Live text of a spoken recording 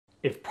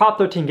If Prop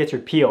 13 gets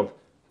repealed,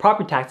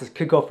 property taxes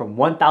could go from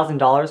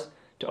 $1,000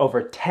 to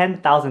over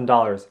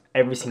 $10,000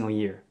 every single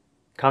year.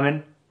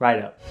 Coming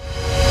right up.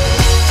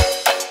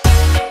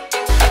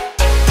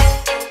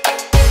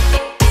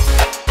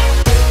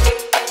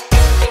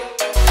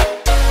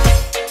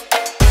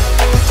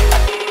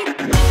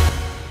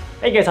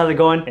 Hey guys, how's it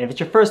going? And if it's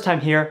your first time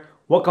here,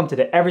 welcome to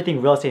the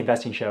Everything Real Estate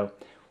Investing Show,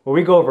 where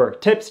we go over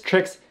tips,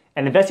 tricks,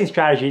 and investing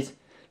strategies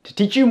to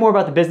teach you more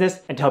about the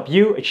business and to help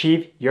you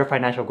achieve your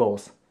financial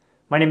goals.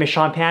 My name is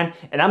Sean Pan,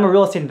 and I'm a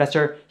real estate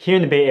investor here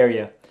in the Bay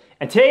Area.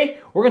 And today,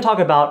 we're going to talk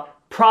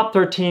about Prop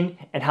 13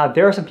 and how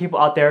there are some people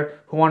out there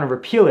who want to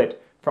repeal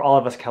it for all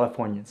of us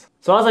Californians.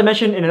 So as I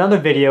mentioned in another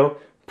video,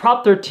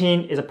 Prop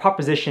 13 is a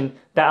proposition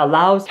that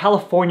allows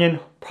Californian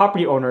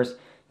property owners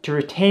to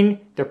retain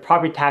their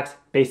property tax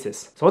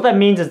basis. So what that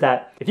means is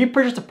that if you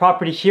purchase a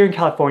property here in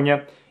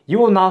California, you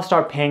will now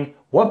start paying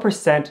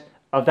 1%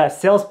 of that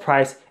sales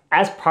price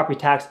as property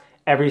tax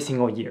every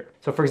single year.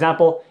 So for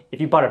example,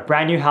 if you bought a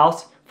brand new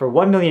house for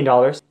 $1 million,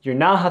 you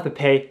now have to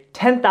pay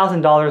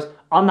 $10,000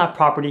 on that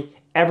property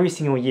every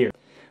single year.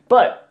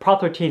 But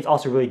Prop 13 is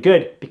also really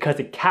good because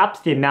it caps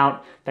the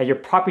amount that your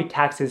property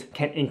taxes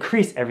can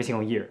increase every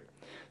single year.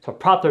 So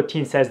Prop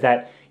 13 says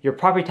that your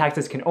property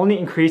taxes can only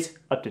increase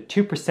up to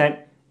 2%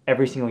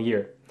 every single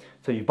year.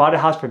 So you bought a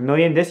house for $1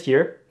 million this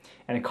year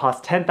and it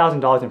costs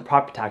 $10,000 in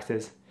property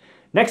taxes.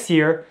 Next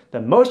year,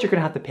 the most you're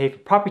gonna have to pay for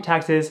property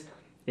taxes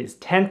is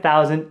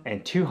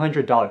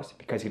 $10,200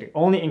 because it can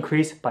only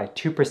increase by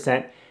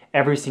 2%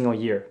 every single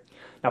year.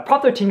 Now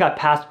Prop 13 got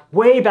passed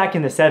way back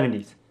in the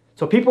 70s.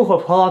 So people who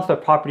have held on to their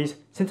properties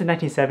since the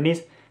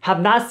 1970s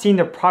have not seen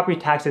their property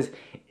taxes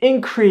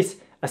increase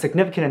a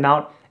significant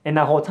amount in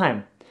that whole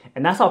time.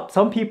 And that's how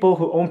some people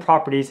who own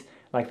properties,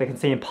 like they can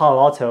say in Palo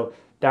Alto,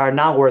 that are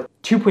now worth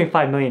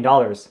 $2.5 million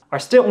are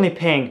still only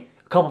paying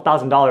a couple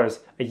 $1,000s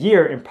a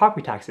year in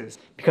property taxes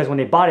because when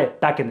they bought it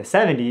back in the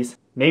 70s,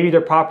 maybe their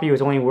property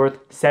was only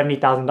worth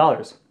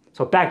 $70,000.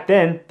 So back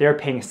then, they were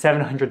paying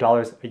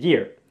 $700 a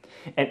year.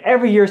 And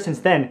every year since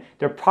then,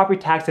 their property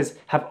taxes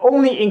have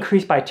only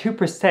increased by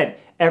 2%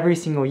 every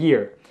single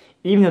year,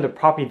 even though the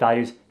property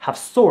values have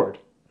soared.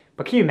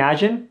 But can you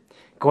imagine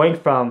going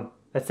from,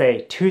 let's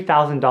say,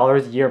 $2,000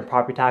 a year in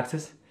property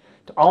taxes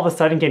to all of a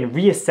sudden getting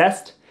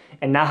reassessed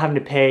and now having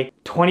to pay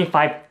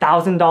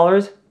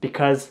 $25,000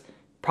 because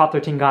Prop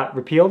 13 got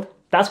repealed?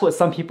 That's what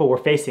some people were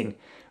facing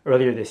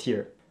earlier this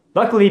year.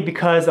 Luckily,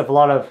 because of a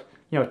lot of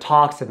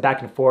talks and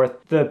back and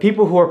forth, the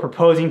people who are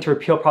proposing to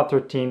repeal Prop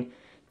 13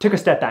 took a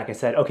step back and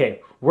said,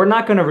 okay, we're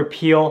not going to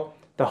repeal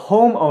the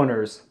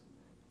homeowners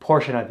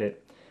portion of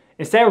it.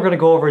 Instead, we're going to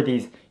go over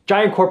these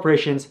giant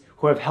corporations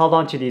who have held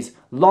on to these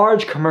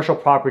large commercial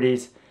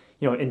properties,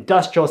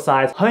 industrial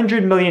size,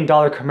 $100 million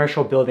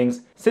commercial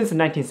buildings since the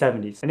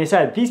 1970s. And they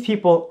said these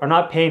people are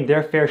not paying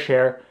their fair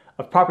share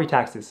of property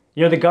taxes.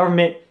 The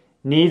government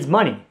needs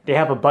money. They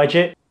have a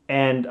budget,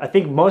 and I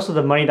think most of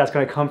the money that's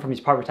going to come from these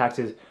property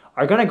taxes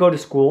are going to go to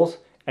schools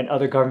and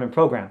other government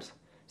programs.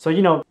 So,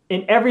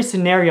 in every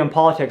scenario in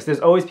politics, there's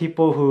always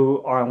people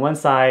who are on one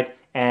side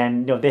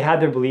and they have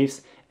their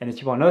beliefs, and there's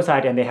people on the other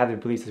side and they have their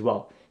beliefs as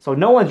well. So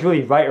no one's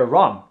really right or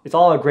wrong. It's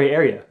all a gray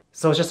area.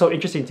 So it's just so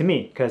interesting to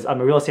me because I'm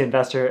a real estate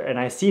investor and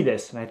I see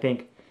this and I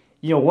think,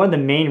 one of the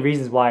main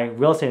reasons why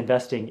real estate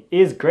investing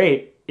is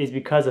great is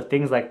because of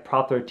things like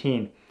Prop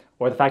 13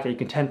 or the fact that you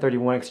can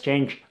 1031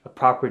 exchange a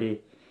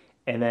property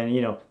and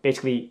then,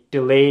 basically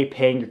delay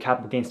paying your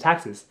capital gains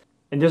taxes.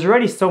 And there's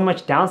already so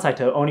much downside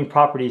to owning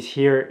properties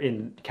here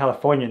in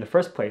California in the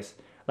first place.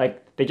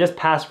 Like they just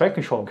passed rent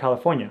control in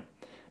California.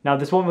 Now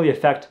this won't really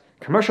affect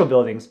commercial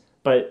buildings,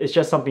 but it's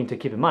just something to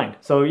keep in mind.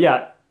 So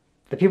yeah,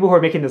 the people who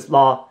are making this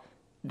law,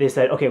 they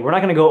said, okay, we're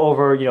not gonna go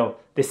over,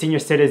 the senior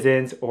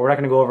citizens, or we're not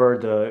gonna go over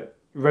the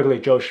regular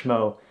Joe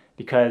Schmo,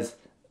 because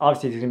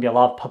obviously there's gonna be a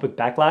lot of public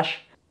backlash,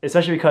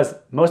 especially because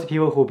most of the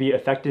people who will be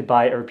affected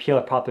by a repeal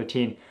of Prop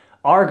 13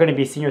 are gonna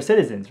be senior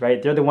citizens,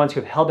 right? They're the ones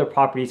who have held their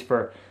properties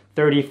for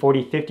 30,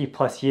 40, 50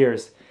 plus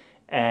years,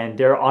 and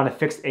they're on a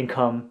fixed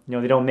income,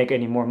 they don't make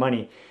any more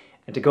money.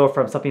 And to go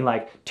from something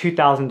like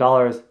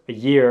 $2,000 a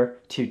year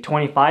to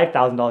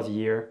 $25,000 a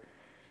year,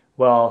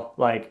 well,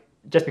 like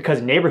just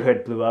because a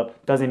neighborhood blew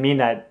up doesn't mean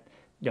that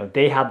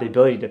they have the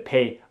ability to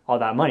pay all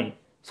that money.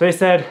 So they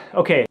said,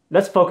 okay,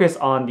 let's focus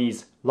on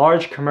these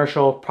large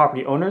commercial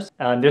property owners.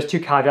 There's two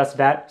caveats to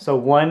that. So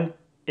one,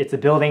 it's a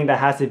building that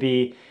has to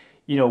be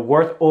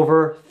worth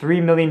over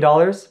 $3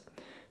 million.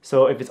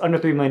 So if it's under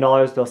 $3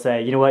 million, they'll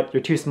say, you know what,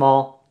 you're too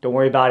small, don't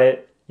worry about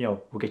it, we'll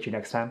get you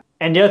next time.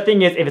 And the other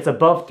thing is, if it's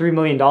above $3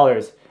 million,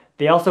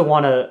 they also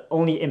want to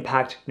only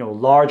impact,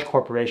 large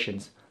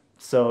corporations.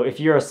 So if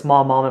you're a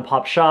small mom and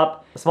pop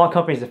shop, a small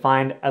company is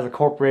defined as a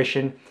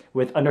corporation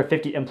with under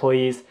 50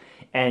 employees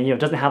and,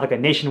 doesn't have like a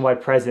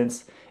nationwide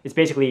presence. It's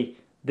basically,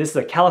 this is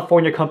a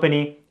California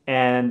company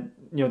and,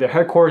 their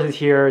headquarters is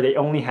here, they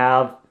only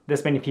have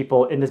this many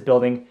people in this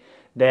building,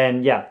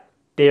 then yeah,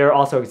 they are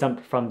also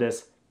exempt from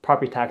this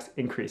property tax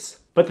increase.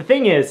 But the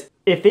thing is,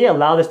 if they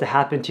allow this to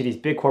happen to these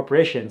big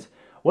corporations,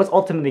 what's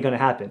ultimately going to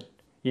happen?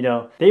 You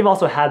know, they've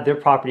also had their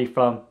property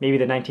from maybe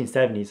the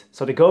 1970s.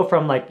 So to go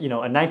from like, you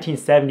know, a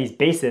 1970s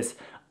basis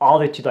all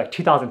the way to like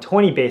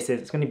 2020 basis,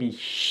 it's going to be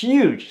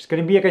huge. It's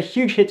going to be like a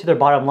huge hit to their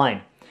bottom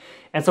line.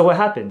 And so what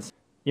happens?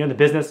 You know, the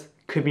business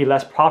could be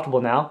less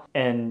profitable now,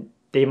 and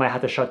they might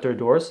have to shut their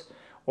doors,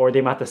 or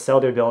they might have to sell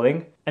their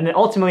building. And then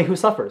ultimately, who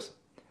suffers?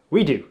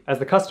 We do, as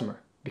the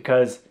customer,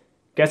 because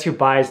guess who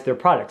buys their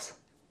products?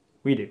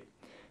 We do.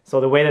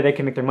 So the way that they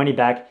can make their money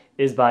back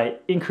is by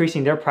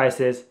increasing their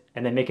prices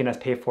and then making us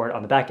pay for it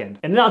on the back end.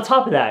 And then on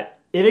top of that,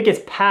 if it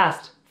gets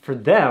passed for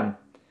them,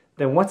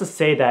 then what's to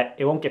say that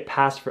it won't get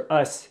passed for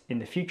us in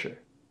the future?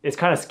 It's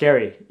kind of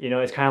scary. You know,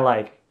 it's kind of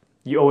like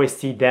you always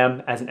see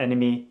them as an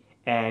enemy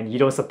and you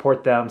don't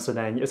support them, so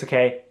then it's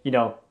okay, you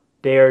know,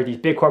 they're these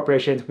big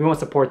corporations, we won't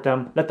support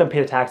them, let them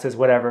pay the taxes,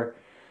 whatever.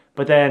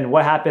 But then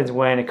what happens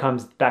when it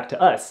comes back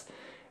to us?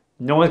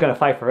 No one's gonna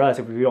fight for us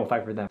if we don't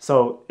fight for them.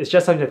 So it's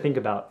just something to think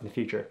about in the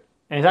future.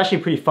 And it's actually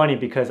pretty funny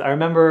because I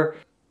remember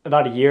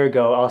about a year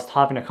ago, I was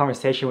having a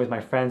conversation with my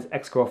friend's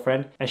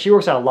ex-girlfriend, and she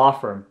works at a law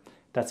firm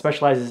that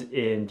specializes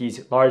in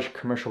these large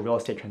commercial real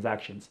estate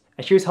transactions.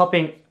 And she was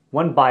helping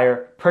one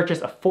buyer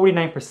purchase a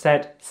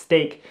 49%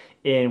 stake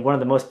in one of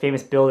the most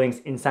famous buildings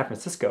in San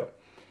Francisco.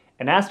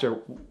 And I asked her,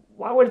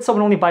 why would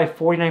someone only buy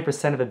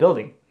 49% of a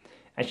building?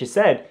 And she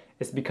said,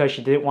 it's because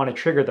she didn't want to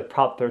trigger the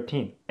Prop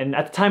 13. And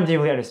at the time, I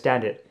didn't really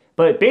understand it.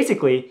 But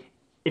basically,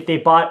 if they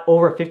bought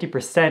over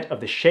 50% of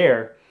the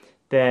share,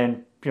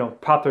 then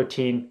Prop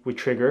 13 would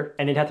trigger,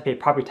 and they'd have to pay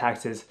property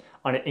taxes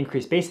on an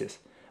increased basis.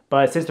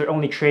 But since they're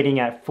only trading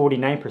at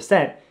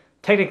 49%,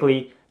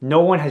 technically, no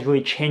one has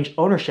really changed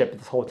ownership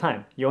this whole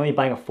time. You're only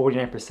buying a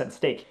 49%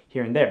 stake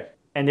here and there.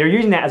 And they're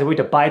using that as a way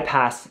to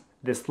bypass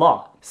this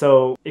law.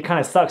 So it kind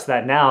of sucks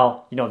that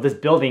now, this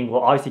building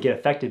will obviously get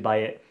affected by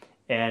it,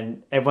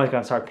 and everyone's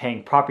gonna start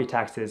paying property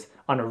taxes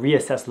on a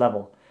reassessed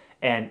level.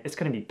 And it's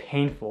gonna be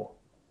painful.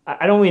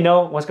 I don't really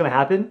know what's gonna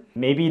happen.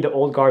 Maybe the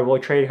old guard will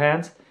trade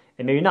hands,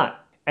 and maybe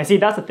not. And see,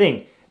 that's the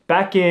thing.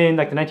 Back in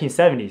like the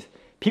 1970s,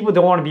 people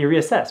don't want to be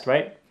reassessed,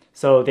 right?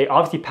 So they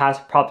obviously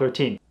passed Prop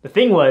 13. The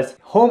thing was,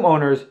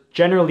 homeowners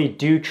generally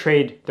do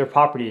trade their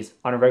properties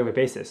on a regular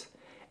basis.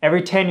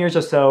 Every 10 years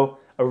or so,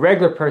 a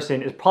regular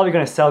person is probably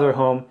going to sell their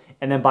home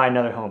and then buy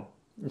another home.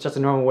 It's just a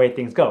normal way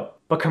things go.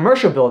 But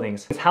commercial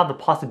buildings have the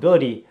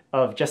possibility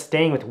of just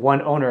staying with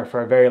one owner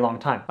for a very long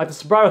time. Like the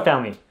Sobrado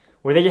family,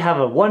 where they have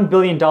a $1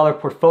 billion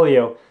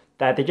portfolio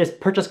that they just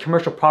purchase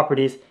commercial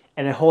properties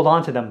and then hold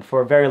on to them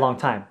for a very long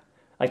time.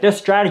 Like their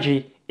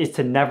strategy is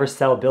to never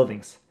sell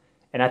buildings.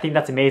 And I think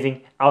that's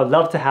amazing. I would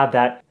love to have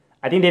that.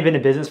 I think they've been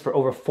in business for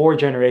over 4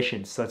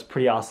 generations, so it's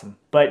pretty awesome.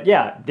 But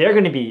yeah, they're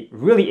gonna be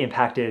really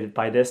impacted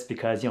by this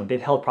because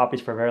they've held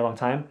properties for a very long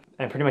time,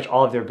 and pretty much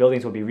all of their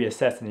buildings will be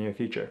reassessed in the near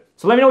future.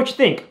 So let me know what you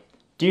think.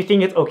 Do you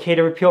think it's okay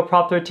to repeal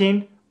Prop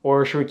 13,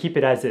 or should we keep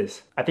it as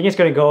is? I think it's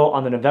gonna go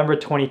on the November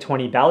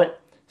 2020 ballot,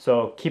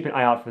 so keep an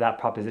eye out for that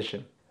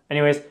proposition.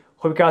 Anyways,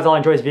 hope you guys all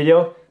enjoyed this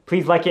video.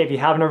 Please like it if you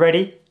haven't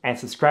already, and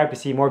subscribe to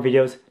see more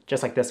videos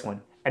just like this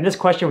one. And this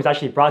question was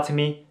actually brought to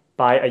me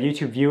by a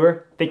YouTube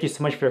viewer. Thank you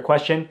so much for your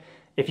question.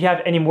 If you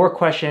have any more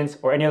questions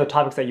or any other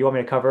topics that you want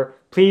me to cover,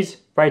 please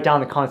write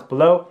down in the comments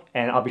below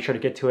and I'll be sure to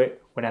get to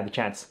it when I have the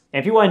chance. And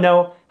if you want to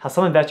know how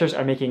some investors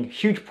are making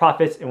huge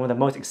profits in one of the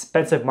most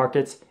expensive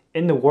markets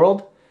in the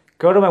world,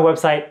 go to my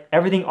website,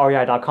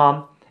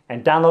 everythingrei.com,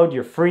 and download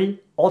your free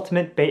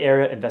Ultimate Bay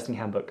Area Investing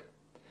Handbook.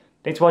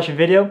 Thanks for watching the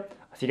video.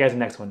 I'll see you guys in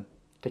the next one.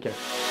 Take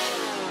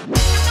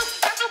care.